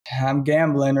I'm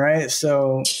gambling, right?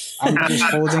 So I'm just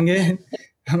holding it.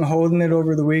 I'm holding it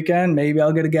over the weekend. Maybe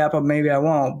I'll get a gap up, maybe I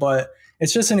won't. But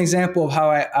it's just an example of how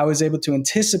I was able to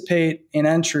anticipate an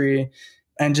entry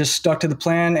and just stuck to the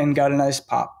plan and got a nice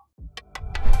pop.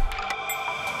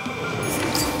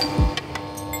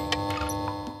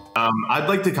 I'd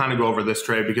like to kind of go over this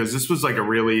trade because this was like a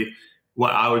really,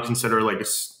 what I would consider like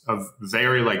a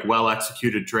very like well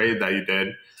executed trade that you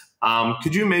did.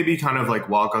 Could you maybe kind of like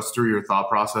walk us through your thought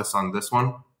process on this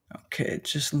one? Okay,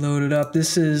 just load it up.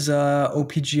 This is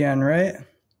OPGN, right?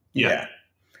 Yeah.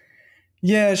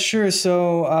 Yeah, sure.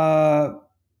 So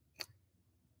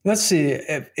let's see.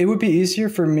 It would be easier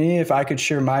for me if I could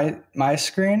share my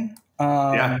screen.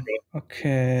 Yeah.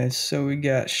 Okay, so we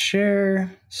got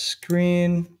share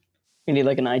screen. We need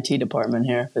like an IT department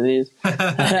here for these.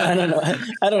 I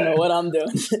don't know what I'm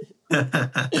doing.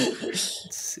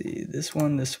 Let's see. This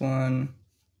one.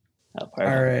 Oh, perfect.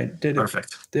 All right. Did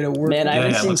it work? Man, I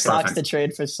haven't seen stocks to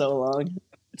trade for so long.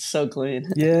 It's so clean.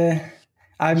 Yeah.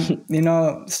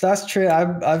 Stocks to trade,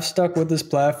 I've stuck with this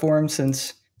platform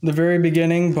since the very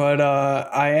beginning, but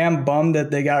I am bummed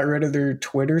that they got rid of their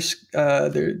Twitter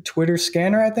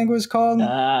scanner, I think it was called.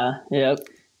 Yep.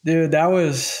 Dude, that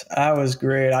was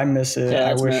great. I miss it.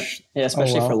 Yeah, I wish.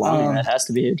 especially for long. That has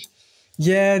to be huge.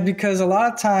 Yeah, because a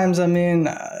lot of times,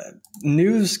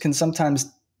 news can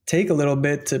sometimes take a little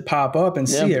bit to pop up and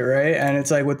see it, right? And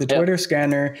it's like with the Twitter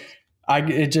scanner,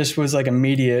 it just was like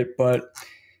immediate. But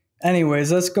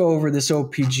anyways, let's go over this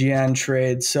OPGN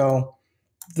trade. So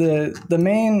the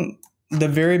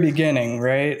very beginning,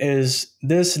 right, is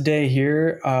this day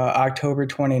here, October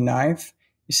 29th.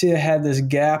 You see I had this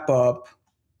gap up.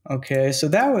 Okay, so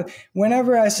that was,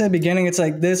 whenever I said beginning, it's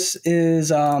like this is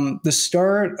the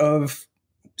start of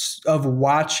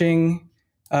watching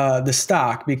the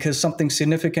stock because something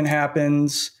significant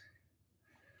happens.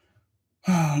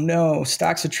 Oh no,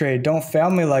 stocks to trade. Don't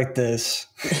fail me like this.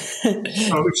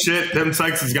 Oh shit, Tim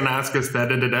Sykes is gonna ask us to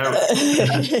edit it out.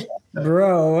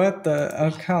 Bro, what the?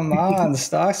 Oh, come on,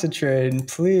 stocks to trade,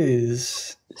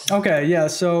 please. Okay, yeah,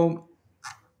 so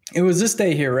it was this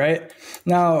day here, right?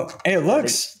 Now, it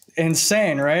looks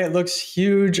insane, right? It looks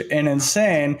huge and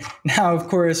insane. Now, of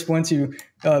course, once you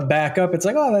back up, it's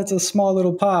like, oh, that's a small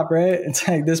little pop, right? It's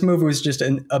like this move was just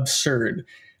absurd.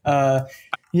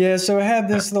 Yeah, so it had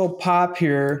this little pop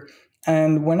here.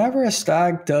 And whenever a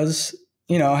stock does,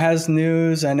 has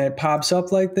news and it pops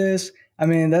up like this,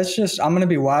 that's just, I'm going to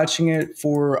be watching it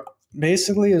for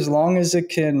basically as long as it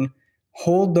can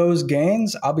hold those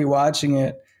gains, I'll be watching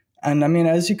it. And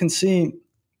as you can see,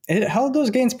 it held those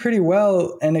gains pretty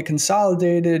well and it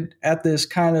consolidated at this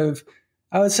kind of,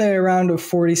 I would say around a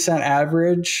 40-cent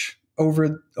average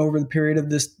over the period of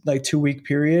this like 2-week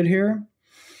period here.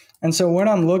 And so what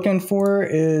I'm looking for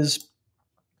is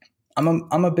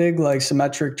I'm a big like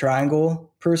symmetric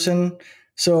triangle person.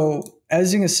 So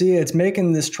as you can see, it's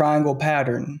making this triangle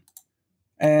pattern.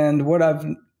 And what I've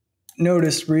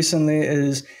noticed recently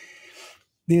is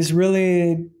these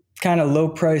really kind of low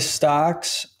price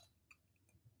stocks,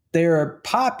 they are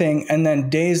popping and then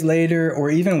days later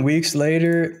or even weeks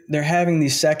later, they're having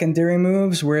these secondary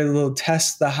moves where they'll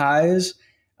test the highs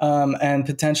and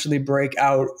potentially break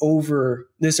out over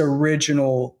this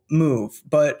original move.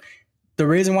 But the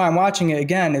reason why I'm watching it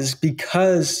again is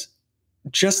because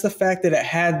just the fact that it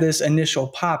had this initial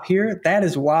pop here, that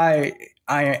is why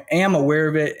I am aware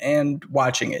of it and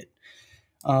watching it.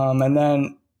 And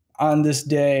then on this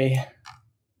day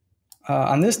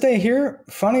here,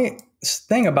 funny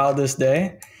thing about this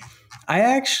day,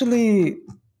 let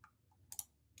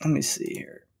me see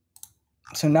here.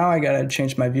 So now I got to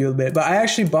change my view a bit, but I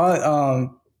actually bought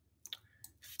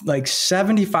like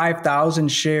 75,000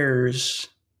 shares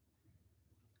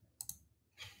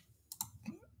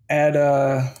at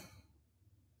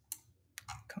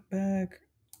come back.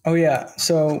 Oh yeah.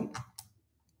 So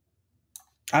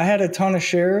I had a ton of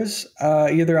shares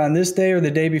either on this day or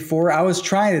the day before. I was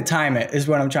trying to time it is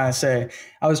what I'm trying to say.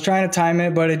 I was trying to time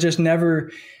it, but it just never,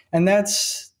 and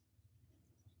that's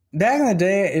back in the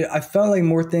day, I felt like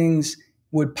more things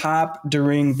would pop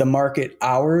during the market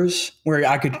hours where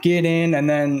I could get in, and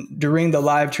then during the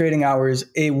live trading hours,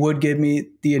 it would give me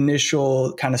the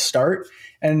initial kind of start.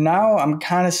 And now I'm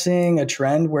kind of seeing a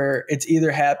trend where it's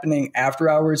either happening after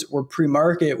hours or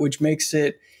pre-market, which makes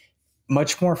it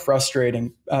much more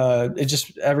frustrating.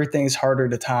 Everything's harder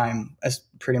to time, as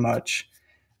pretty much.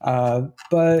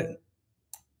 But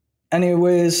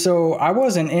anyways, so I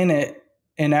wasn't in it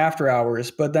in after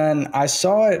hours, but then I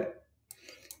saw it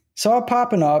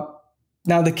popping up.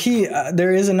 Now the key,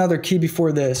 there is another key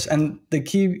before this, and the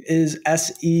key is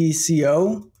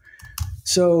SECO.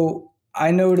 So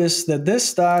I noticed that this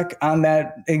stock on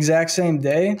that exact same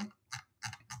day,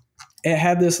 it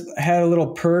had a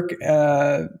little perk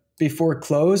before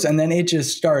close, and then it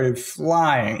just started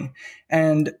flying.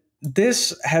 And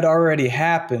this had already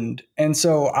happened, and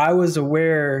so I was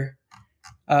aware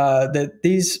that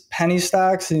these penny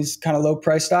stocks, these kind of low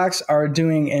price stocks, are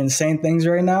doing insane things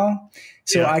right now.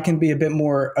 So I can be a bit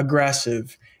more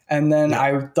aggressive. And then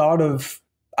I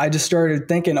just started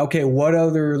thinking, okay, what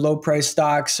other low price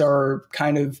stocks are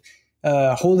kind of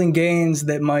holding gains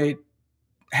that might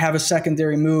have a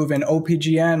secondary move? And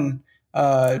OPGN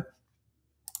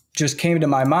just came to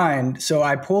my mind. So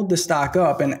I pulled the stock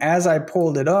up, and as I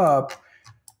pulled it up,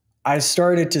 I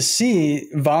started to see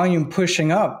volume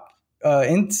pushing up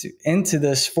into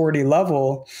this 40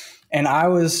 level. And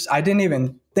I didn't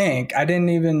even think,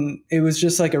 it was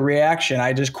just like a reaction.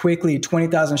 I just quickly,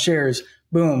 20,000 shares,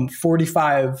 boom,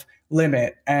 45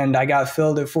 limit. And I got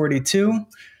filled at 42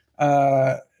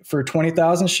 for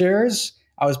 20,000 shares.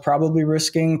 I was probably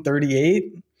risking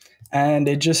 38, and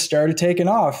it just started taking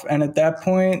off. And at that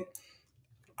point,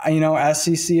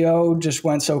 SCCO just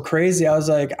went so crazy. I was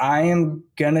like, I am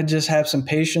going to just have some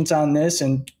patience on this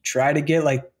and try to get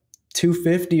like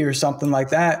 250 or something like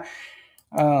that.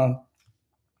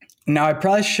 Now I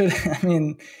probably should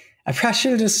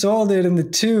have just sold it in the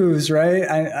twos, right?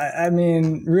 I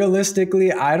mean,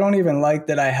 realistically, I don't even like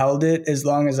that I held it as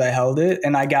long as I held it.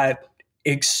 And I got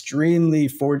extremely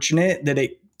fortunate that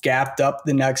it gapped up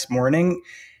the next morning.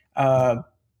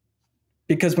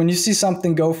 Because when you see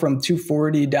something go from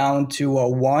 240 down to a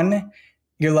 1,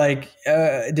 you're like,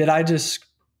 did I just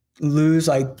lose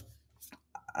like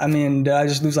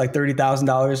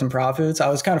 $30,000 in profits? I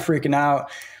was kind of freaking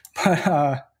out,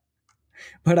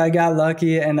 but I got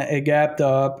lucky and it gapped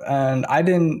up, and I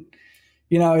didn't,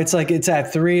 it's like it's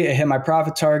at 3, it hit my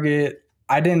profit target.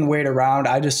 I didn't wait around.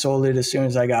 I just sold it as soon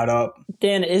as I got up.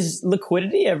 Dan, is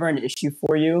liquidity ever an issue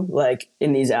for you? Like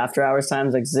in these after hours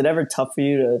times, like is it ever tough for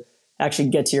you to actually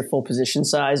get to your full position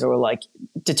size, or like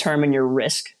determine your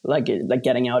risk, like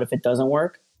getting out if it doesn't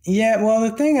work? Yeah, well,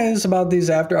 the thing is about these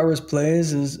after hours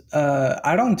plays is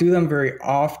I don't do them very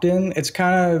often. It's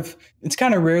kind of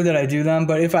rare that I do them,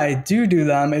 but if I do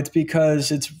them, it's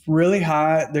because it's really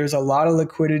hot. There's a lot of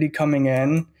liquidity coming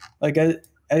in. Like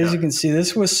as you can see,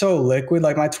 this was so liquid.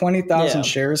 Like my 20,000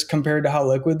 shares compared to how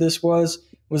liquid this was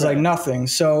like nothing.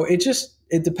 So it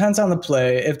depends on the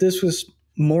play. If this was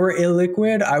more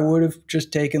illiquid, I would have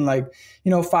just taken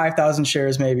 5,000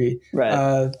 shares maybe.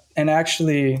 Right. And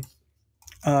actually,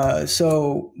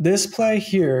 so this play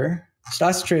here,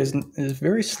 stocks trade is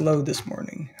very slow this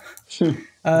morning. So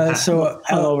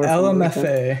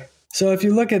LMFA. So if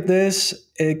you look at this,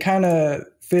 it kind of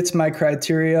fits my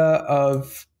criteria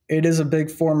of it is a big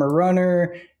former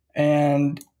runner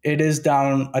and it is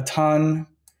down a ton.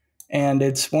 And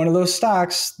it's one of those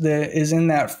stocks that was in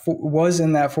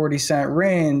that 40-cent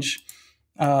range.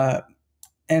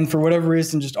 And for whatever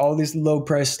reason, just all these low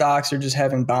price stocks are just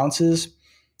having bounces.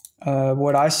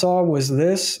 What I saw was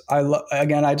this.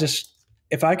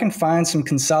 If I can find some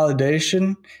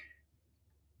consolidation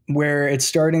where it's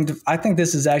starting to, I think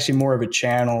this is actually more of a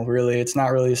channel, really. It's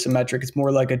not really symmetric. It's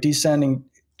more like a descending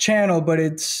channel, but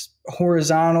it's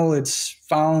horizontal. It's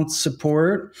found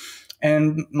support.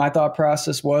 And my thought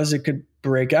process was it could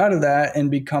break out of that and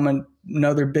become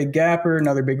another big gapper,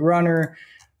 another big runner.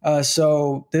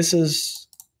 So this is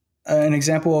an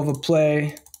example of a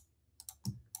play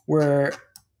where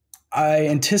I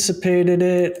anticipated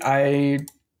it. I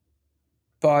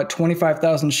bought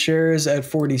 25,000 shares at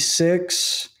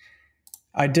 46.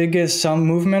 I did get some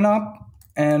movement up,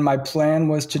 and my plan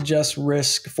was to just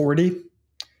risk 40.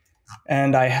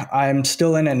 And I'm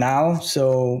still in it now,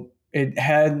 so it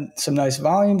had some nice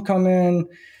volume come in.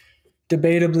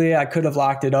 Debatably, I could have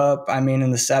locked it up,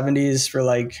 in the 70s for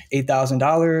like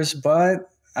 $8,000, but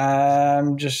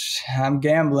I'm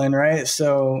gambling, right?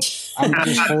 So I'm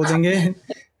just holding it.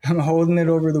 I'm holding it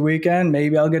over the weekend.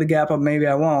 Maybe I'll get a gap up, maybe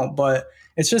I won't. But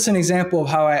it's just an example of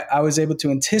how I was able to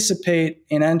anticipate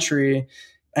an entry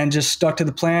and just stuck to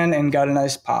the plan and got a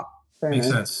nice pop. Makes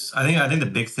sense. I think the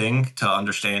big thing to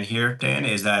understand here, Dan,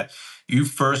 is that you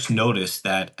first noticed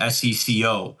that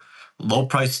SECO, low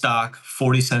price stock,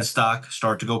 40-cent stock,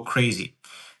 start to go crazy.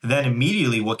 Then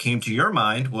immediately what came to your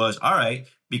mind was, all right,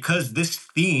 because this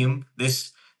theme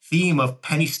of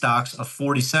penny stocks of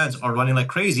 40 cents are running like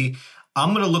crazy,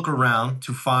 I'm going to look around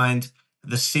to find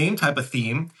the same type of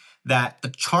theme that the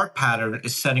chart pattern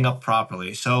is setting up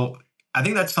properly. So I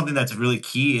think that's something that's really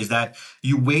key, is that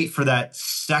you wait for that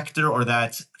sector or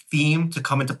that theme to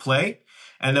come into play.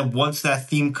 And then once that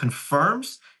theme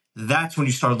confirms, that's when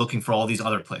you start looking for all these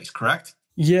other plays, correct?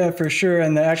 Yeah, for sure.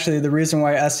 And actually, the reason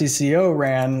why SCCO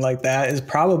ran like that is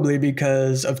probably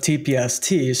because of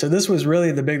TPST. So this was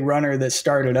really the big runner that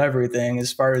started everything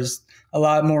as far as a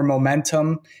lot more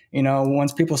momentum. You know,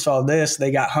 once people saw this, they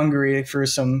got hungry for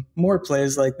some more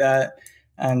plays like that.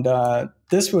 And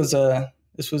this was a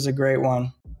great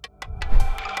one.